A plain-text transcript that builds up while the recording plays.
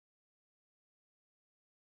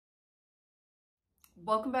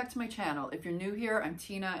Welcome back to my channel. If you're new here, I'm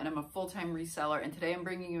Tina and I'm a full-time reseller, and today I'm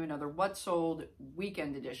bringing you another What Sold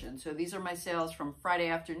weekend edition. So these are my sales from Friday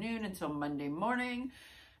afternoon until Monday morning.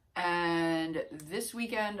 And this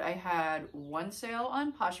weekend I had one sale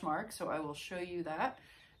on Poshmark, so I will show you that.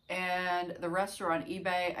 And the rest are on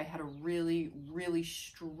eBay. I had a really, really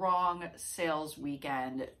strong sales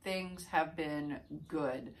weekend. Things have been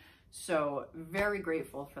good. So very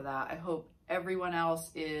grateful for that. I hope everyone else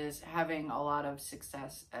is having a lot of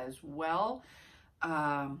success as well.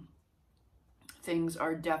 Things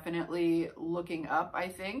are definitely looking up, I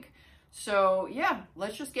think. So yeah,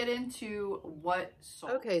 let's just get into what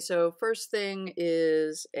sold. Okay, so first thing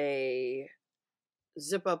is a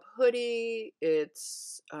zip up hoodie.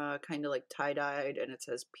 It's kind of like tie-dyed and it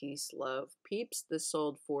says peace, love, peeps. This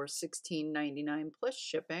sold for $16.99 plus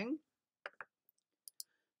shipping.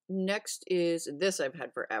 Next is this I've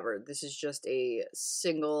had forever. This is just a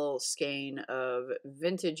single skein of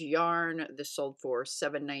vintage yarn. This sold for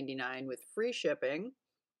 $7.99 with free shipping.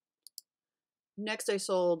 Next I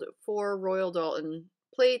sold 4 Royal Doulton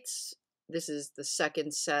plates. This is the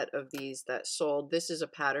second set of these that sold. This is a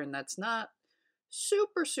pattern that's not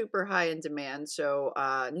super high in demand, so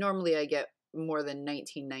normally I get more than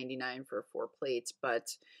 $19.99 for 4 plates,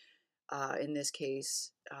 but in this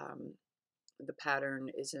case the pattern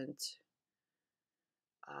isn't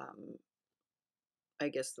I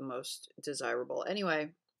guess the most desirable. Anyway,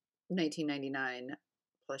 $19.99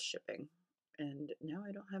 plus shipping. And now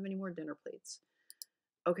I don't have any more dinner plates.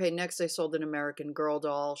 Okay, next I sold an American Girl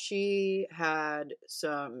doll. She had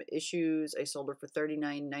some issues. I sold her for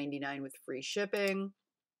 $39.99 with free shipping.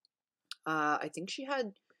 I think she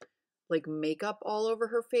had like makeup all over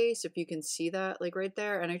her face, if you can see that, like right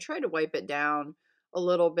there. And I tried to wipe it down a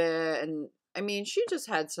little bit. And I mean, she just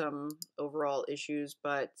had some overall issues,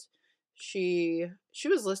 but she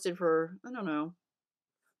was listed for, I don't know,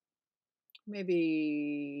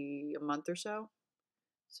 maybe a month or so.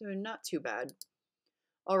 So not too bad.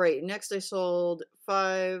 All right, next I sold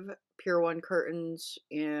 5 Pier 1 curtains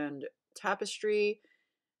and tapestry.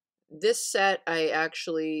 This set I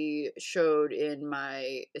actually showed in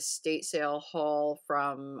my estate sale haul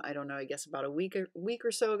from, I don't know, I guess about a week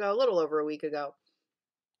or so ago, a little over a week ago.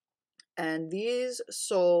 And these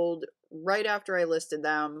sold right after I listed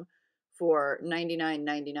them for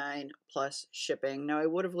 $99.99 plus shipping. Now I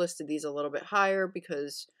would have listed these a little bit higher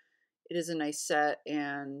because it is a nice set,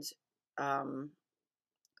 and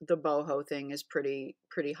the boho thing is pretty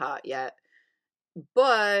hot yet.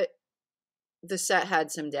 But the set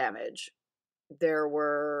had some damage. There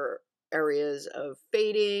were areas of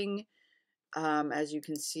fading, as you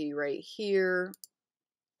can see right here.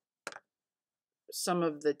 Some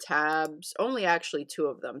of the tabs, only actually 2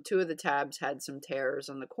 of them. 2 of the tabs had some tears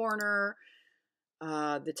on the corner.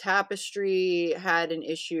 The tapestry had an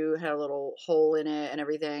issue, had a little hole in it and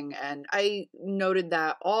everything. And I noted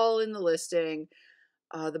that all in the listing.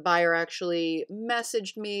 The buyer actually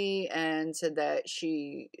messaged me and said that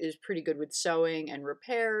she is pretty good with sewing and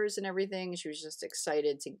repairs and everything. She was just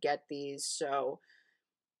excited to get these. So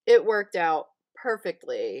it worked out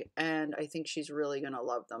perfectly. And I think she's really going to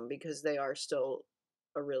love them because they are still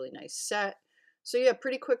a really nice set. So yeah,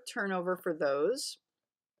 pretty quick turnover for those.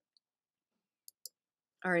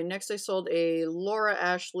 All right, next I sold a Laura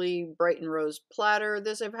Ashley Brighton Rose platter.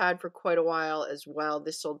 This I've had for quite a while as well.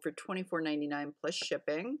 This sold for $24.99 plus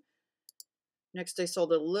shipping. Next I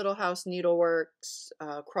sold a Little House Needleworks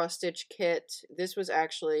cross stitch kit. This was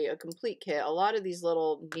actually a complete kit. A lot of these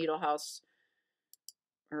little Little House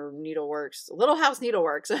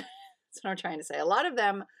Needleworks, that's what I'm trying to say. A lot of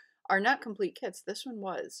them are not complete kits. This one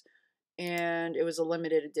was. And it was a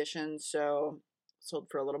limited edition, so sold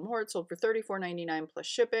for a little more. It sold for $34.99 plus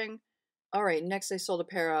shipping. All right, next I sold a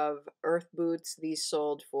pair of Earth boots. These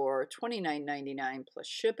sold for $29.99 plus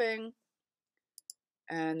shipping.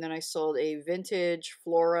 And then I sold a vintage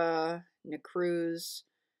Flora Necruz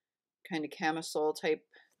kind of camisole type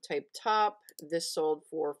top. This sold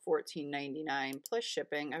for $14.99 plus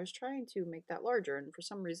shipping. I was trying to make that larger, and for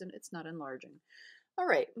some reason it's not enlarging. All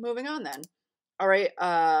right, moving on then. All right,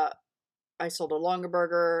 I sold a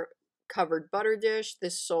Longaberger covered butter dish.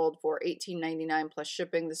 This sold for $18.99 plus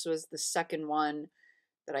shipping. This was the second one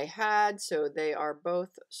that I had, so they are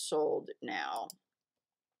both sold now.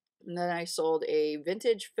 And then I sold a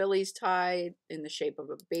vintage Phillies tie in the shape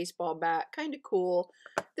of a baseball bat. Kind of cool.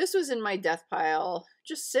 This was in my death pile,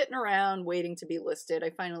 just sitting around waiting to be listed.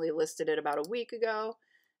 I finally listed it about a week ago,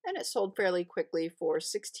 and it sold fairly quickly for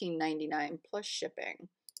 $16.99 plus shipping.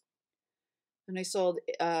 And I sold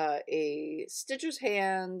a Stitcher's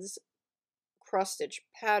Hands cross stitch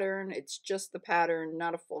pattern. It's just the pattern,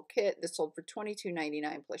 not a full kit. This sold for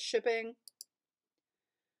 $22.99 plus shipping.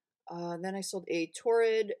 Then I sold a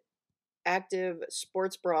Torrid active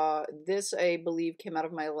sports bra. This, I believe, came out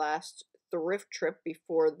of my last thrift trip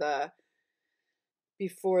before the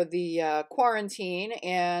quarantine,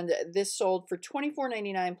 and this sold for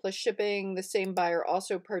 $24.99 plus shipping. The same buyer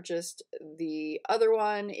also purchased the other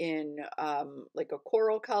one in like a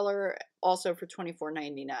coral color, also for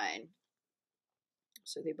 $24.99.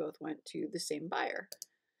 So they both went to the same buyer.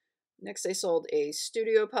 Next, I sold a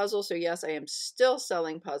studio puzzle. So yes, I am still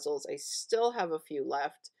selling puzzles. I still have a few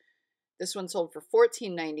left. This one sold for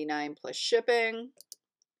 $14.99 plus shipping.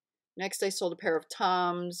 Next, I sold a pair of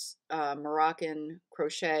Tom's Moroccan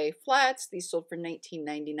crochet flats. These sold for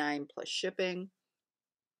 $19.99 plus shipping.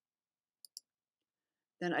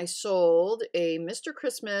 Then I sold a Mr.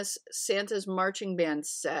 Christmas Santa's Marching Band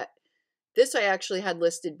set. This I actually had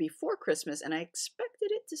listed before Christmas, and I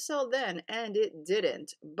expected it to sell then, and it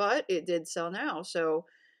didn't. But it did sell now, so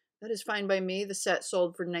that is fine by me. The set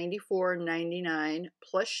sold for $94.99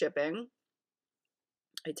 plus shipping.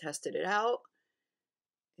 I tested it out.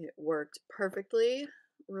 It worked perfectly.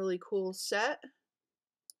 Really cool set.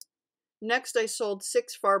 Next, I sold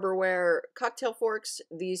 6 Farberware cocktail forks.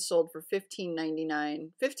 These sold for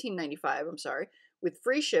 $15.95, I'm sorry, with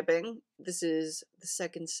free shipping. This is the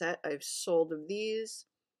second set I've sold of these.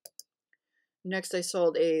 Next, I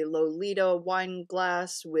sold a Lolita wine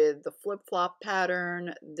glass with the flip-flop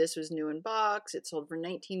pattern. This was new in box. It sold for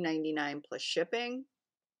 $19.99 plus shipping.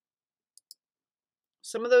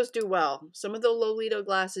 Some of those do well. Some of the Lolita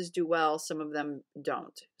glasses do well. Some of them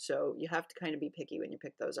don't. So you have to kind of be picky when you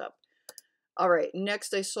pick those up. All right.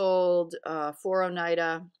 Next, I sold 4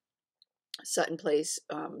 Oneida set in place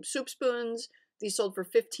soup spoons. These sold for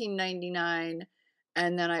 $15.99.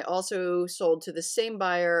 And then I also sold to the same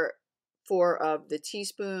buyer 4 of the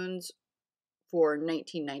teaspoons for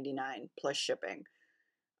 $19.99 plus shipping.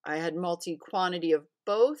 I had multi-quantity of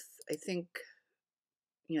both. I think,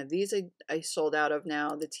 you know, these I sold out of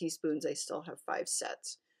now. The teaspoons, I still have 5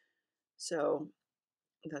 sets. So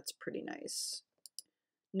that's pretty nice.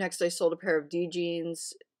 Next, I sold a pair of D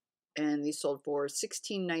jeans, and these sold for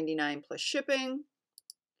 $16.99 plus shipping.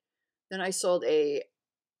 Then I sold a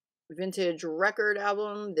vintage record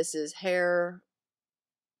album. This is Hair,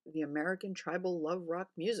 the American Tribal Love Rock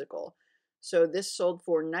Musical. So this sold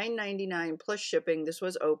for $9.99 plus shipping. This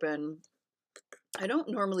was open. I don't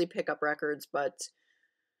normally pick up records, but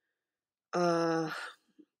I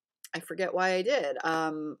forget why I did. I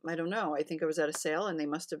don't know. I think I was at a sale and they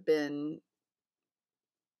must have been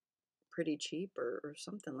pretty cheap or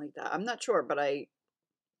something like that. I'm not sure, but I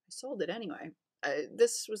sold it anyway.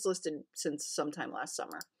 This was listed since sometime last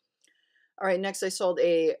summer. All right, next I sold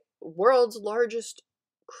a world's largest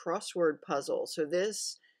crossword puzzle. So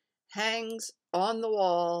this hangs on the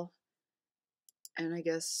wall, and I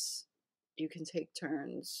guess you can take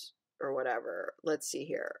turns or whatever. Let's see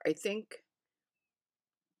here. I think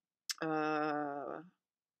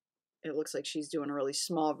it looks like she's doing a really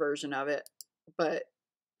small version of it, but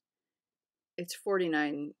it's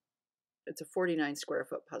 49. It's a 49 square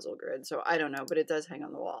foot puzzle grid, so I don't know, but it does hang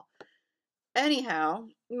on the wall. Anyhow,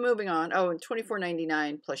 moving on. Oh, and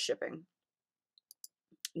 $24.99 plus shipping.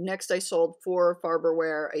 Next, I sold 4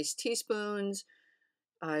 Farberware iced teaspoons.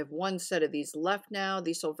 I have 1 set of these left now.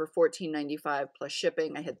 These sold for $14.95 plus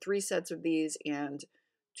shipping. I had 3 sets of these and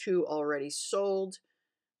 2 already sold.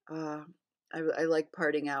 I like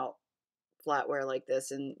parting out flatware like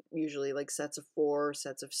this, and usually like sets of 4,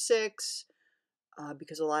 sets of 6.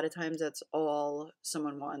 Because a lot of times that's all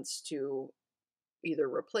someone wants, to either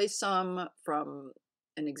replace some from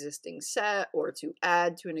an existing set or to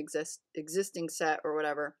add to an existing set or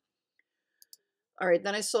whatever. All right,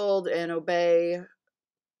 then I sold an Obey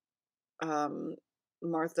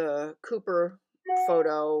Martha Cooper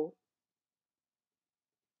photo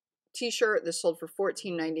t-shirt. This sold for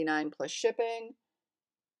 $14.99 plus shipping.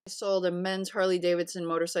 I sold a men's Harley Davidson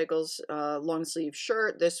motorcycles long sleeve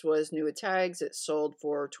shirt. This was new with tags. It sold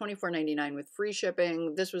for $24.99 with free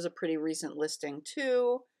shipping. This was a pretty recent listing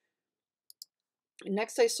too.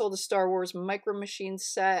 Next, I sold a Star Wars Micro Machine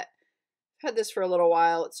set. I've had this for a little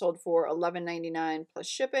while. It sold for $11.99 plus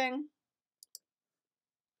shipping.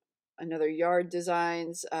 Another Yard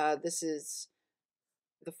Designs. This is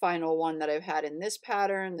the final one that I've had in this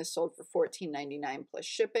pattern. This sold for $14.99 plus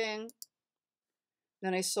shipping.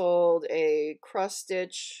 Then I sold a cross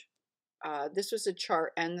stitch. This was a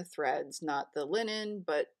chart and the threads, not the linen,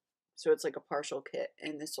 but so it's like a partial kit,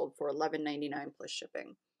 and this sold for $11.99 plus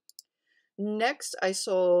shipping. Next, I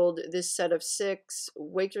sold this set of 6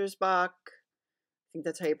 Wakersbach. I think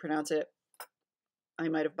that's how you pronounce it. I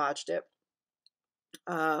might have botched it.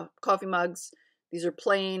 Coffee mugs. These are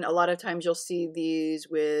plain. A lot of times you'll see these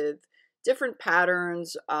with different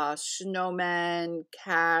patterns, snowmen,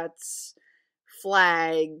 cats,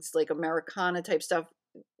 flags, like Americana type stuff.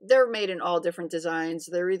 They're made in all different designs.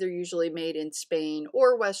 They're either usually made in Spain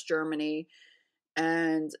or West Germany,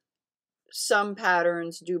 and some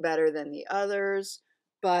patterns do better than the others,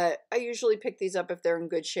 but I usually pick these up if they're in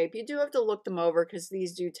good shape. You do have to look them over because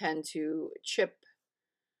these do tend to chip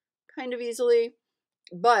kind of easily.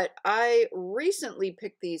 But I recently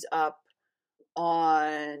picked these up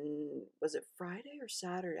on, was it Friday or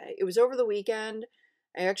Saturday? It was over the weekend.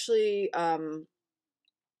 I actually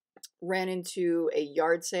ran into a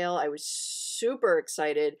yard sale. I was super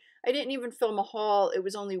excited. I didn't even film a haul. It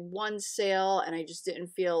was only one sale, and I just didn't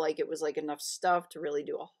feel like it was like enough stuff to really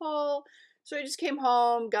do a haul. So I just came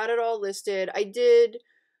home, got it all listed. I did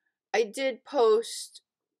post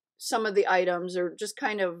some of the items, or just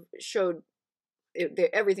kind of showed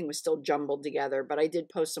everything was still jumbled together, but I did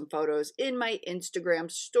post some photos in my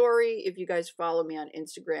Instagram story. If you guys follow me on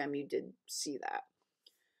Instagram, you did see that.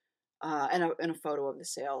 And a photo of the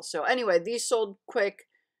sale. So anyway, these sold quick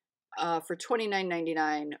for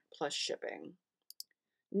 $29.99 plus shipping.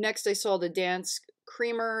 Next, I sold a Dansk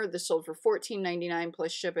creamer. This sold for $14.99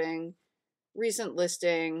 plus shipping. Recent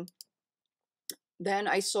listing. Then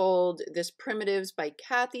I sold this Primitives by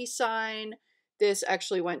Kathy sign. This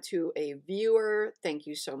actually went to a viewer. Thank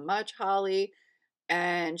you so much, Holly.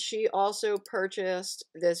 And she also purchased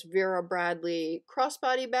this Vera Bradley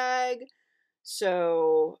crossbody bag.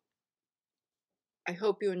 So I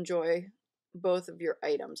hope you enjoy both of your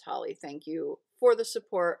items, Holly. Thank you for the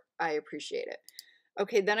support. I appreciate it.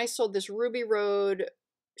 Okay, then I sold this Ruby Road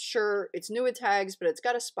shirt. It's new with tags, but it's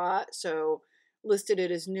got a spot, so listed it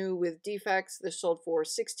as new with defects. This sold for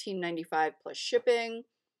 $16.95 plus shipping.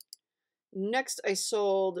 Next, I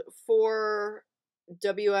sold 4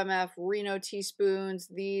 WMF Reno teaspoons.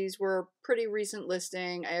 These were pretty recent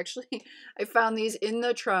listing. I found these in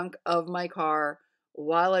the trunk of my car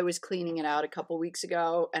while I was cleaning it out a couple weeks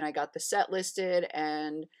ago, and I got the set listed,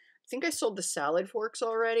 and I think I sold the salad forks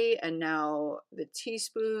already, and now the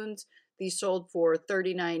teaspoons. These sold for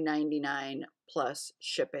 $39.99 plus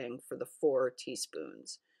shipping for the 4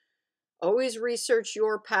 teaspoons. Always research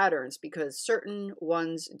your patterns because certain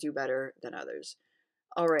ones do better than others.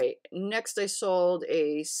 All right, next I sold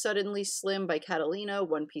a Suddenly Slim by Catalina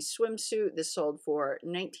one-piece swimsuit. This sold for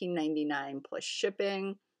 $19.99 plus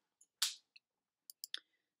shipping.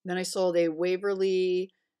 Then I sold a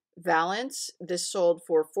Waverly Valance. This sold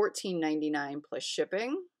for $14.99 plus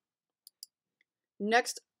shipping.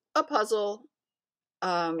 Next, a puzzle,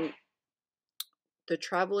 the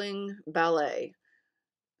Traveling Ballet.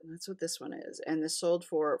 That's what this one is. And this sold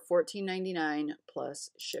for $14.99 plus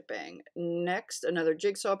shipping. Next, another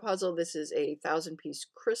jigsaw puzzle. This is a 1,000-piece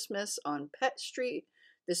Christmas on Pet Street.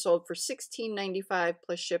 This sold for $16.95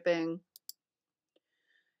 plus shipping.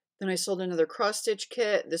 Then I sold another cross-stitch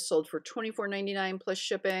kit. This sold for $24.99 plus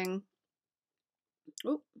shipping.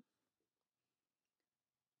 Oop.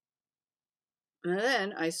 And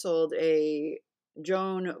then I sold a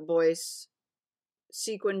Joan Boyce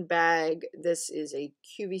sequin bag. This is a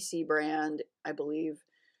QVC brand, I believe.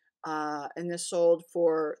 And this sold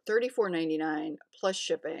for $34.99 plus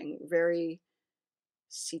shipping. Very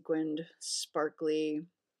sequined, sparkly,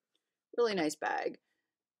 really nice bag.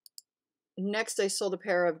 Next, I sold a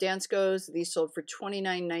pair of Danskos. These sold for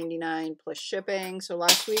 $29.99 plus shipping. So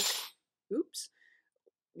last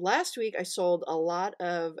week I sold a lot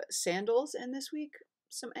of sandals, and this week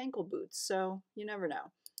some ankle boots. So you never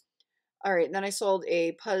know. All right, then I sold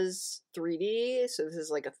a Puzz 3D. So this is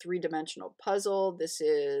like a 3-dimensional puzzle. This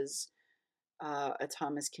is a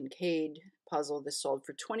Thomas Kincaid puzzle. This sold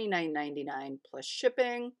for $29.99 plus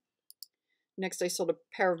shipping. Next, I sold a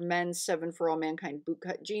pair of men's 7 for All Mankind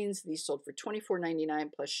bootcut jeans. These sold for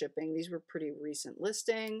 $24.99 plus shipping. These were pretty recent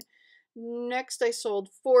listing. Next, I sold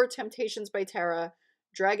 4 Temptations by Tara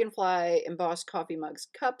Dragonfly embossed coffee mugs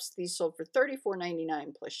cups. These sold for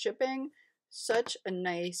 $34.99 plus shipping. Such a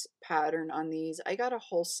nice pattern on these. I got a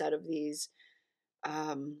whole set of these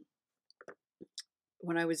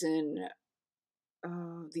when I was in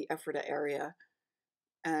the Ephrata area,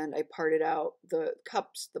 and I parted out the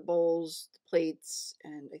cups, the bowls, the plates,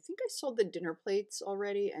 and I think I sold the dinner plates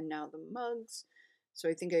already, and now the mugs. So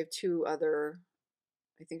I think I have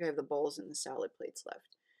I have the bowls and the salad plates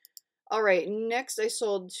left. All right, next I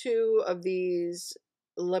sold 2 of these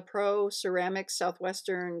Le Pro ceramic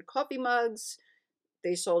Southwestern coffee mugs.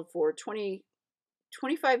 They sold for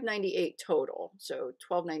 $25.98 total, so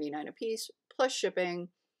 $12.99 a piece plus shipping.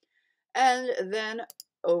 And then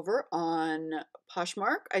over on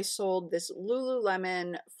Poshmark, I sold this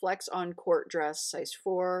Lululemon Flex on Court dress, size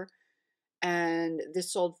 4, and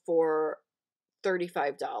this sold for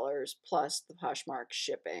 $35 plus the Poshmark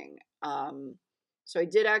shipping. So I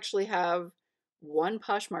did actually have one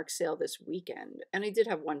Poshmark sale this weekend, and I did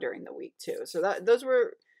have one during the week too. So those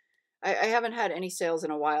were, I haven't had any sales in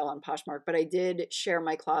a while on Poshmark, but I did share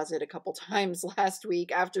my closet a couple times last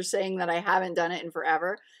week after saying that I haven't done it in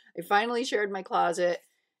forever. I finally shared my closet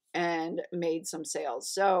and made some sales.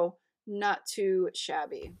 So not too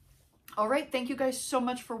shabby. All right, thank you guys so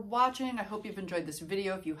much for watching. I hope you've enjoyed this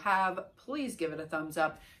video. If you have, please give it a thumbs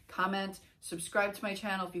up, comment, subscribe to my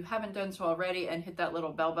channel if you haven't done so already, and hit that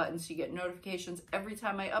little bell button so you get notifications every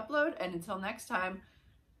time I upload. And until next time,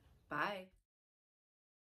 bye.